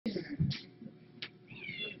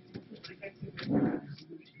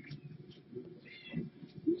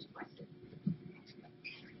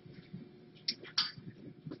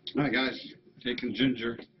Hi guys, taking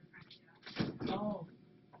Ginger. Oh.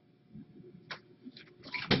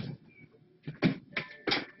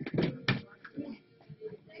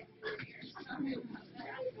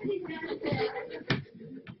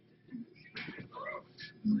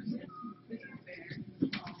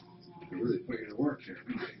 You're really putting in work here.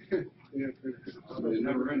 Yeah, it's a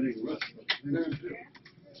never-ending list. Yeah,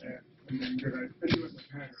 and then I do it in the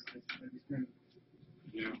pattern. I just kind of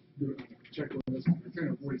do it on a checklist. I kind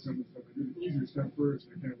of avoid some of the stuff. I do the easier stuff first.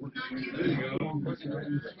 I kind of work my way There you go. along.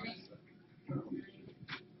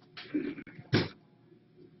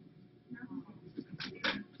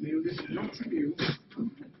 Maybe this is not for you.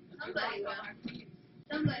 Somebody will.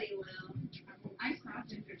 Somebody will. I saw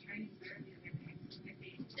Ginger trying to serve the other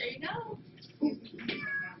day. There you go.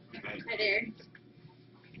 Hi there.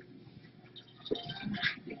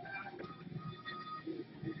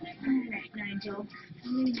 Alright, Nigel.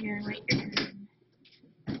 Come in here, wait your turn.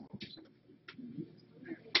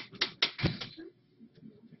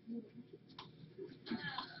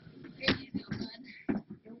 Here you go, bud.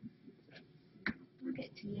 We'll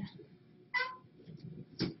get to you.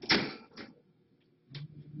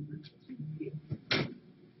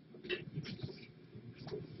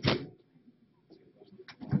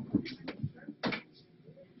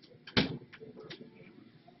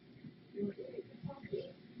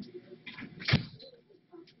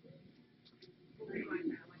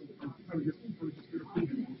 I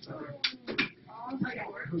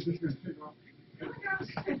was just going to take off. Hi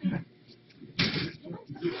guys.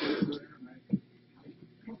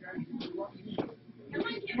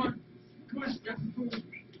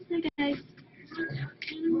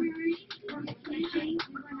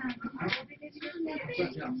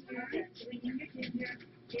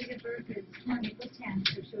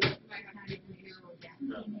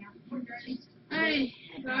 Hi,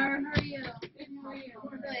 Gar, how are you? How are you?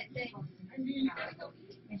 We're good, thanks.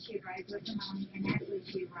 And she arrived with her mommy, and actually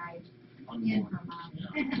she arrived in her mom.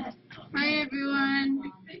 Hi everyone.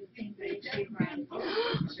 It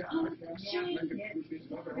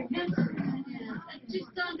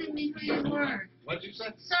just dawned on me who you were. What'd you say?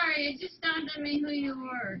 Sorry, it just dawned on me who you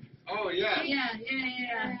were. Oh, yeah. Yeah.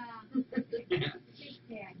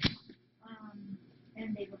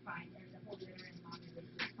 And they were fine. There's a whole litter and mommy was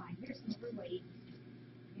just fine. Here's some of her weight.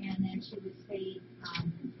 And then she was spayed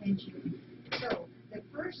in June. So the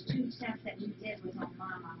first 2 steps that we did was on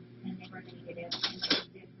Mama, and they were negative, and then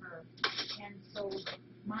we did her. And so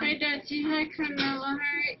Hi Dutchie, hi Carmela,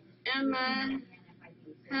 hi Emma,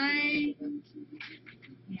 hi. And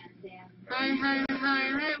then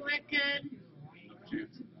Hi Wicked.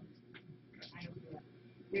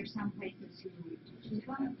 there's some places who keep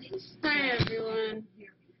them. Hi everyone.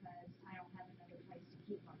 Here because I don't have another place to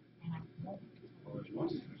keep them, and I won't. Well,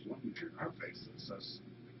 there's one in our face that says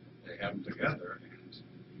they have them together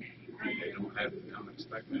and they don't have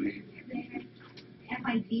unexpected need.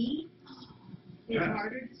 FIV is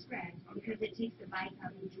harder to spread because it takes the bite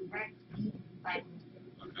of the direct deep bite.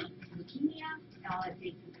 Leukemia, all it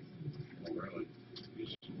takes is a Oh, really?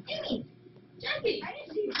 Amy! Jackie! I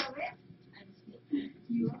didn't see you over there.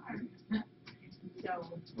 You are. So.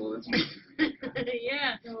 Well, that's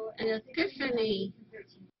Yeah, So, and Epiphany.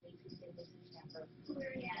 13 weeks is December.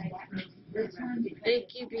 And that makes this one because Thank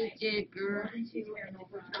you, BJ girl. these two are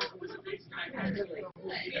over 12 weeks. And the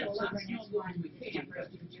next one is December.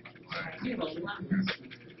 These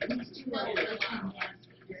two are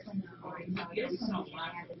this one is already out. This one we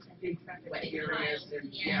added some big areas and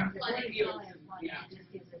and the one that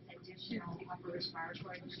just gives us additional upper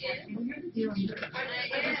respiratory infection. Dealing with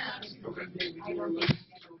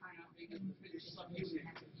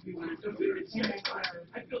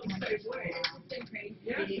I feel the same way.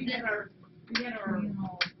 Yeah, we had our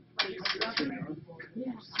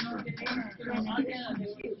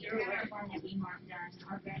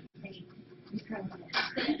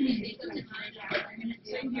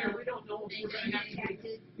same here, we don't know if we're going to have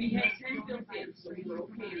to, we had 10 built in, so we were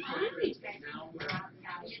okay. Now we're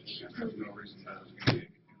there's no reason that it's going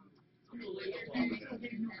to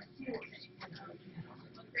be.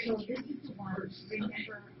 So this is the one,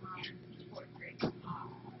 remember,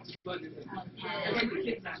 I had the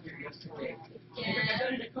kids out there yesterday. I've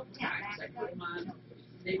done it a couple times. I put them on.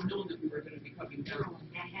 They've known that we were going to be coming down.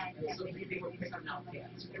 So they were picking out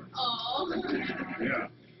cats. Oh. Yeah.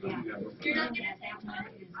 You're not gonna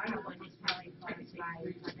that one is probably caused by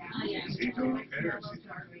that. Yeah. Is he doing okay or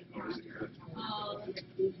is he good? Oh.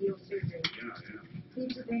 Surgery. Yeah. Food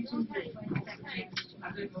prevention,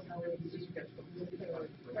 I think we'll know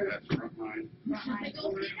That's front line. I go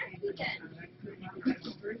see next weekend.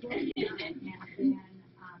 and then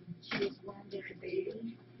she was warmed at the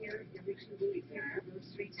baby here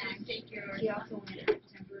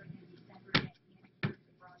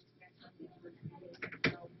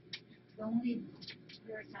The only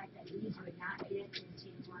parasite that we would not get is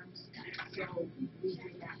tapeworms, so we do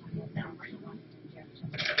that one. That one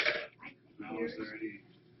injection. Now, is there any,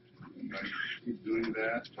 are you doing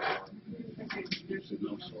that, or there's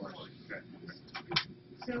no source? Okay.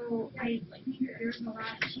 So I think there's a lot.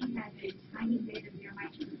 She had a tiny bit of your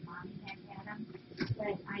microphone. Mommy had them, but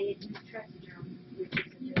I had used Tresiderm, which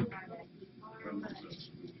is a good product. From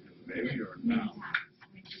this baby or Many now? times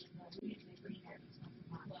when she we usually clean every once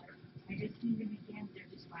a month. I just cleaned them again. They're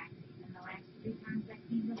just waxy. And the last 3 times I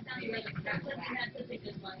cleaned them,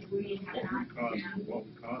 we have not. What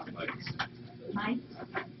would cause lights? Mice.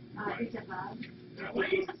 It's a bug.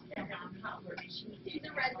 She's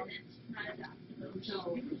a resident, not a doctor.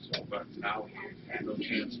 So, But now, no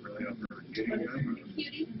chance really of her getting them?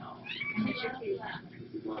 Cutie? Or? and it's your case.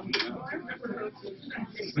 Well, no. No,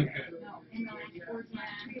 in the last 4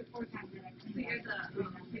 times, 3 or 4 times that I cleaned Here's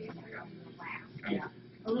them, wax. Okay.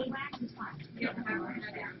 A little wax is fine.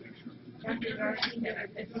 Dr. Darcy did a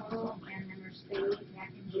physical, and then her spade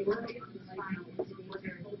back in January was fine.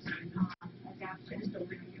 Adoption, so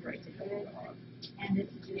we're good. And this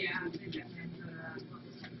is Yeah. And we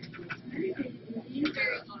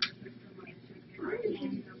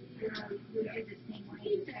did the same way,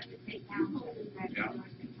 you have to take down the Yeah. on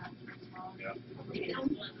the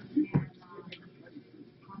ankle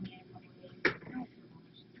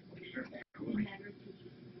never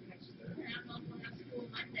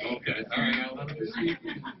Okay, all right, I'll let it be.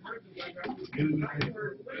 Get in the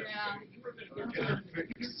paper. Yeah. Okay.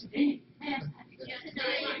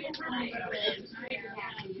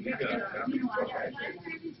 You got it, yeah. You know,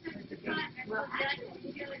 well,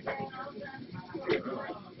 actually,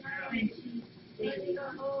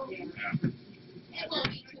 It won't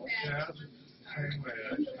be too Yeah, bad. same way,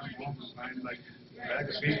 I come home and find like a bag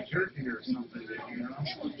of beef jerky or something, you know?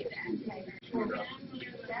 It won't be bad.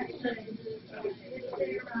 that's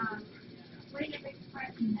they're, way of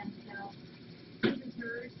expressing themselves. This is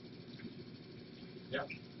hers. Yep.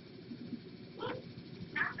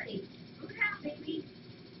 Sorry. Look out, baby.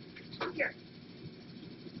 Here.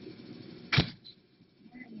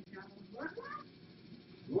 There you go. What?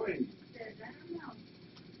 Boy. Says, I don't know.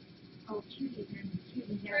 Oh, Cutie, then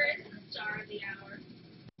Cutie. Where is the star of the hour?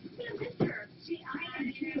 I'm gonna miss her. I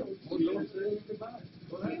am too. Oh, don't say goodbye.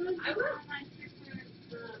 Go ahead. I will.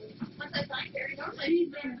 Once I find Gary Norman. She's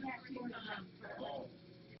been attached to them. Oh.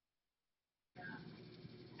 Yeah.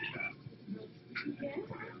 Is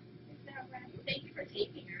that right? Thank you for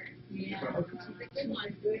taking her. Yeah. It's a good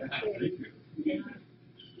one. Good Yeah, kid. thank you.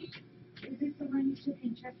 Is this the one you took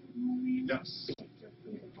in Chester Moment? Yes. It's so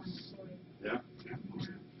beautiful and story. Yeah. Yeah.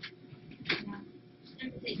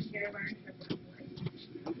 I'm taking care of our interpreter.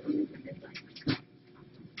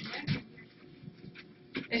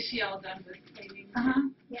 Is she all done with cleaning? Uh-huh.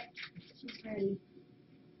 Yep. She's ready.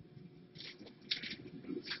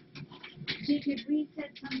 Jake, had we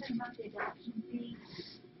said something about the adoption fee?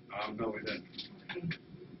 No, we didn't.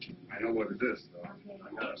 Okay. I know what it is, though. Okay.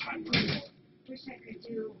 I gotta find my Wish I could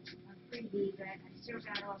do a freebie, but I still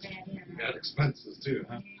got all that in. You got expenses too,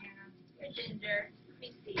 huh? Yeah. Ginger. Let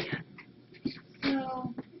me see ya.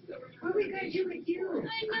 So, what are we gonna do with you?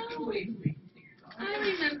 I know. I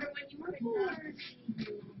remember when you were born.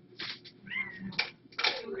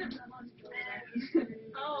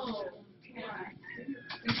 Oh.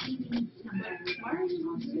 What? She needs somebody. Why are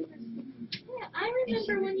you doing this? Yeah, I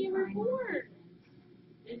remember when you were born.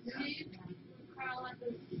 And she crawl like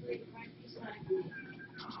a sleep right beside me.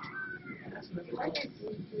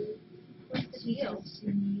 What's the deal? She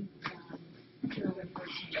needs,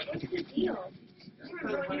 What's the deal? I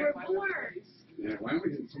remember when you were born. Yeah, why are we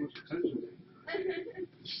getting so much attention?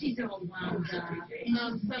 she's all wound up.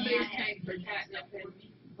 Somebody's trying to protect up in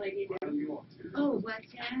Lady Why do you want to? Oh, what's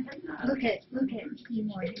that? Look at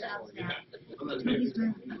Seymour, he loves that. He's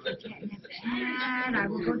going to look at catnip. And I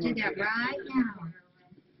will go do that right now.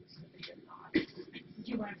 Do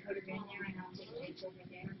you want to put her in there and I'll take it over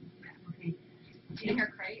there? Okay. in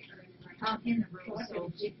her crate or In the room,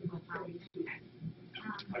 so Jake will probably.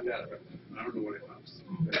 I got it. I don't know what it costs.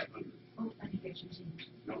 Oh, I think I should change.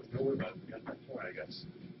 No, don't worry about it. We got that toy, I guess.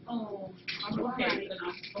 Oh, all okay, right. then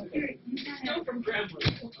I'll, okay. You got No, it. from grandma.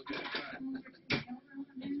 Okay, all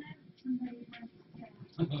Somebody has,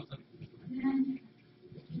 right.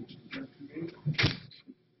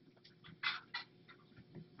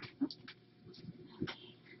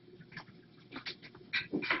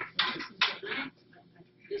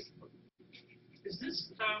 Is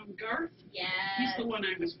this Garth? Yes. He's the one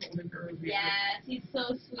I was holding earlier. Yes, he's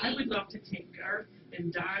so sweet. I would love to take Garth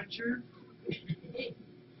and Dodger.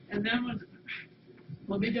 And then when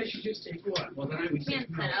Well, maybe I should just take what? Well, then I would Can't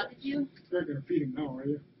take set up, did you? You're not gonna feed them now, are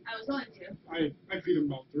you? I was going to. I feed them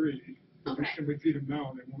about 3. Okay. If we feed them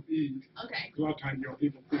now, they won't eat. Okay. A lot of times,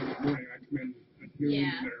 people feed in the morning, I come in at noon,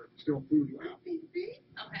 Yeah. and they're still food. Well,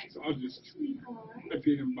 Okay. so I'll just, I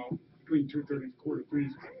feed them about between 2:30 and 2:45 is when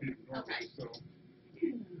I feed them normally, Okay. so.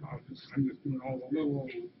 I'm just doing all the little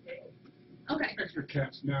Okay. extra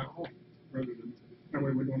cats now, rather than, that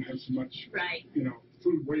way we don't have so much, Right.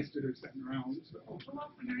 food wasted or sitting around, so. How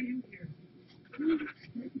often are you here? I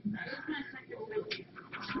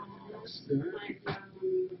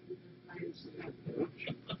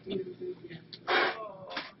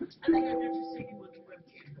think I've never seen you on the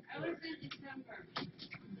webcam. I was in December.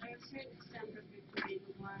 I was here in December between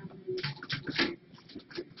 1 and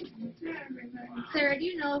Sarah, do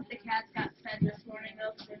you know if the cats got fed this morning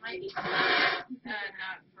though? Because they might be.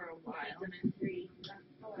 Not for a while.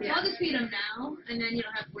 Yeah. I'll just feed them now, and then you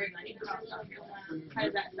don't have to worry about any cross off your lap. How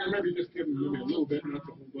does that sound? Maybe just give them maybe a little bit, not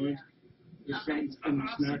the whole bunch. Just some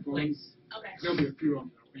snack on. Okay. There'll be a few of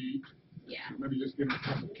them that'll eat. Yeah. Maybe just give them a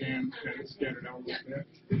couple cans, kind of scatter it out a little bit.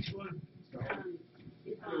 Which one? So,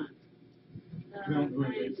 Yvonne. no,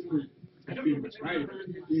 really, I don't feed know them which right, one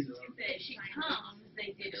it is. either. If she comes,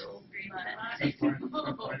 they do. That's fine.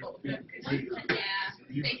 Yeah,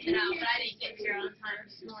 they sit out, but I didn't get here on time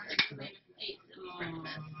this morning, so they ate some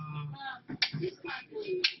breakfast. He's popular.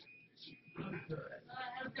 Oh, good.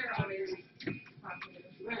 They're always popular.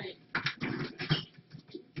 Right.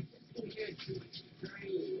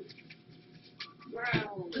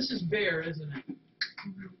 Wow. This is Bear, isn't it?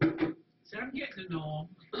 See, I'm getting to know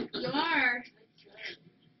him. You are.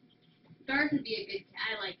 Darth would be a good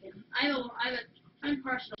cat. I like him. I'm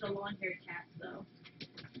partial to long-haired cats, though.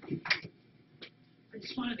 I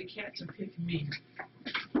just wanted the cat to pick me.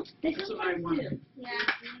 They That's what I sometimes wanted. do. Yeah.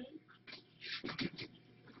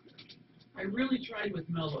 I really tried with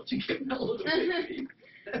Mello to get Mello to pick me.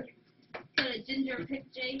 So did Ginger pick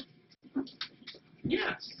Jake?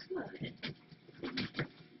 Yes. Good.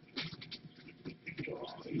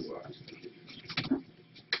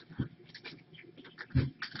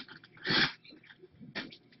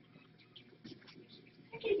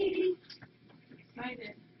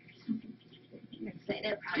 Excited. I'm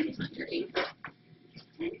excited. Probably hungry.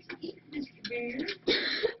 Mr. Bear.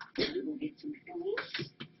 We'll get some food.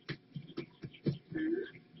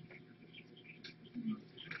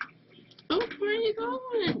 Oh, where are you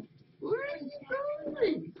going? Where are you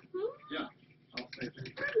going? Yeah, I'll say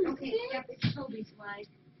that. Okay, yep, it's Toby's wife.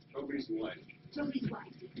 Toby's wife. Toby's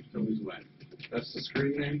wife. Toby's wife. That's the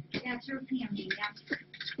screen name? That's her family, yeah.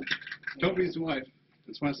 Toby's wife.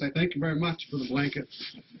 Just want to say thank you very much for the blanket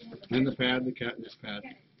and the pad, the catnip pad.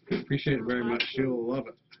 Appreciate it very much. She'll love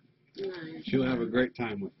it. Nice. She'll have a great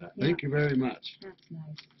time with that. Thank you very much. That's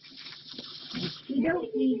nice. You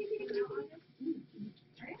don't need.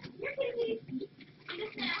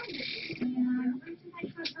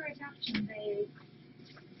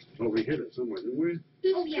 Oh, we hit it somewhere, didn't we?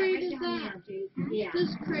 Oh, yeah, right down there, Jake. Yeah.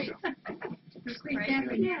 This crate. This crate, that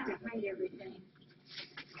one, you have to hide everything.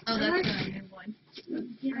 Oh, that's a new one.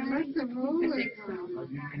 I like the roller.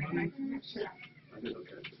 I did,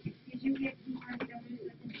 okay. Did you get some hard donuts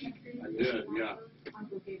with the checkers? I did, yeah. I'll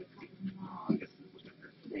go get a couple more. I'll get some with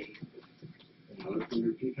her. Oh, that's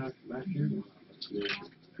your peacock back here? Yeah.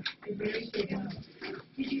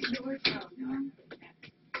 Did you do it? Oh, no.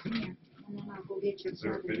 Yeah, and then I'll go get your. Is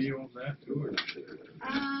there a video of that too, or?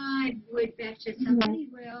 I would bet you somebody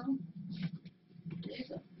will.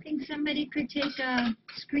 Think somebody could take a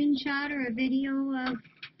screenshot or a video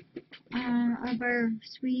of our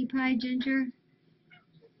sweetie pie Ginger.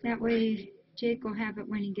 That way Jake will have it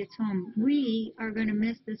when he gets home. We are going to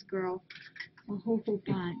miss this girl a whole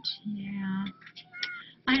bunch. Yeah.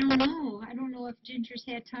 I don't know. I don't know if Ginger's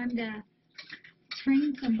had time to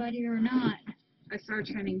train somebody or not. I saw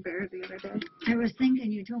training Bear the other day. I was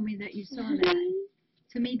thinking you told me that you saw that.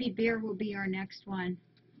 So maybe Bear will be our next one.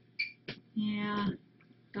 Yeah.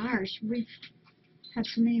 Gosh, we've had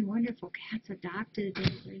so many wonderful cats adopted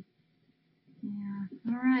lately. Yeah.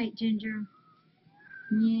 All right, Ginger.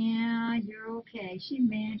 Yeah, you're okay. She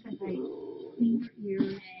mad because I cleaned her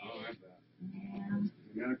ears. Oh, I bet. Yeah.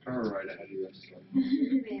 You got a car right ahead of you, so.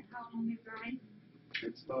 How long you drive?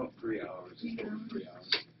 It's about 3 hours. It's about 3 hours.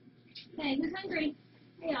 Hey, who's hungry?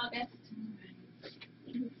 Hey, August.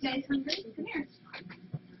 You guys hungry? Come here.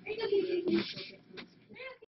 Here you go, Kiki.